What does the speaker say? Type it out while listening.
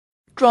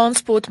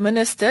Transport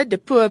Minister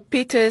Dipou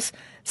Peters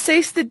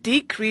says the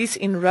decrease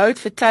in road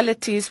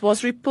fatalities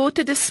was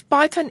reported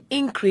despite an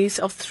increase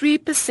of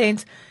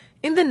 3%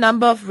 in the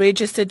number of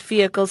registered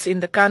vehicles in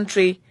the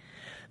country.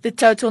 The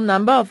total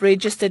number of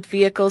registered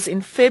vehicles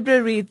in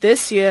February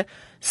this year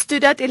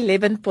stood at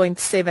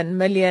 11.7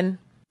 million.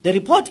 The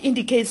report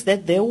indicates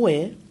that there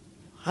were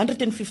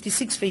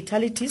 156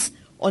 fatalities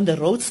on the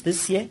roads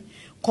this year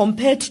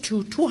compared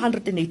to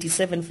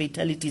 287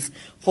 fatalities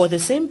for the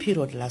same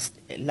period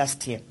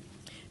last year.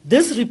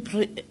 This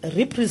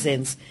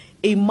represents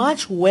a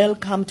much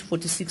welcomed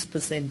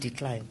 46%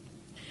 decline.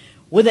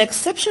 With the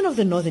exception of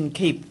the Northern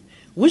Cape,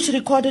 which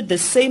recorded the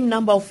same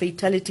number of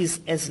fatalities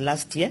as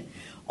last year,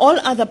 all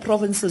other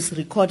provinces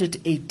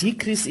recorded a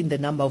decrease in the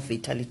number of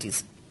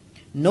fatalities.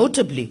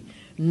 Notably,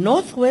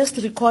 Northwest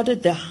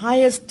recorded the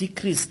highest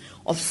decrease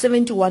of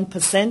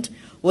 71%,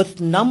 with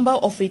number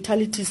of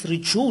fatalities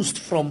reduced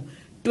from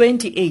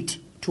 28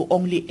 to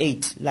only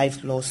 8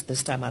 lives lost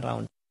this time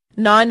around.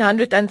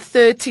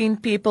 913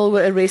 people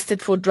were arrested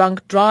for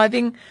drunk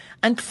driving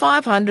and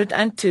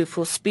 502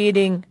 for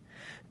speeding.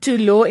 2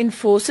 law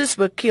enforcers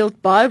were killed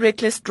by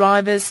reckless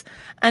drivers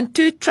and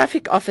 2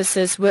 traffic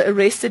officers were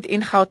arrested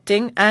in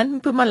Gauteng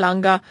and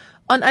Mpumalanga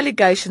on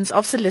allegations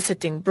of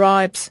soliciting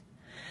bribes.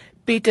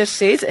 Peters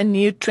says a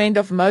new trend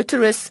of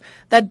motorists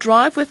that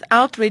drive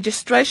without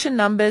registration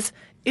numbers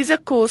is a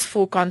cause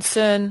for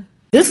concern.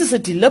 This is a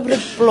deliberate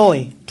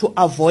ploy to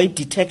avoid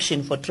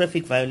detection for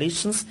traffic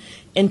violations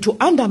and to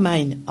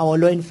undermine our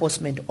law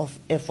enforcement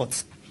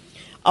efforts.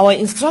 Our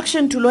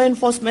instruction to law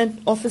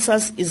enforcement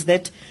officers is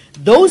that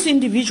those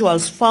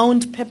individuals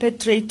found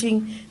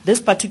perpetrating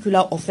this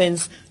particular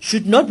offense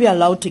should not be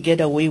allowed to get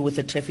away with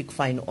a traffic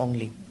fine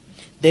only.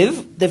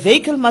 The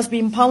vehicle must be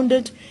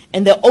impounded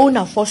and the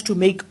owner forced to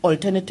make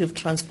alternative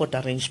transport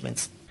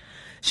arrangements.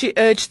 She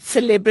urged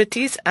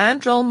celebrities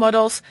and role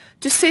models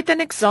to set an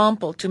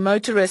example to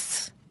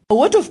motorists. A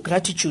word of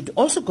gratitude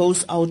also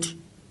goes out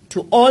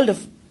to all the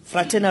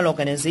fraternal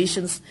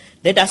organizations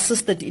that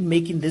assisted in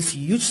making this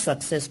huge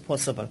success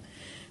possible.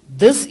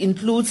 This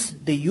includes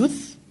the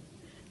youth,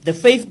 the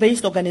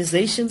faith-based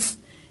organizations,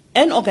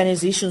 and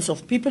organizations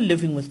of people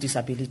living with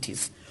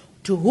disabilities,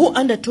 to who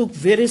undertook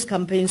various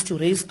campaigns to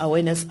raise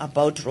awareness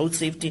about road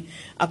safety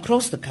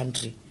across the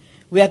country.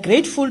 We are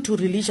grateful to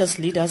religious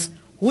leaders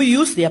who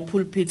use their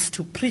pulpits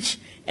to preach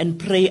and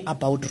pray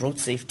about road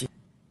safety.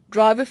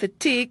 Driver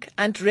fatigue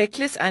and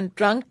reckless and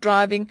drunk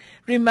driving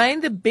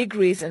remain the big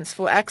reasons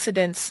for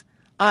accidents.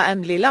 I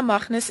am Liela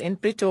Magnus in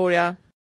Pretoria.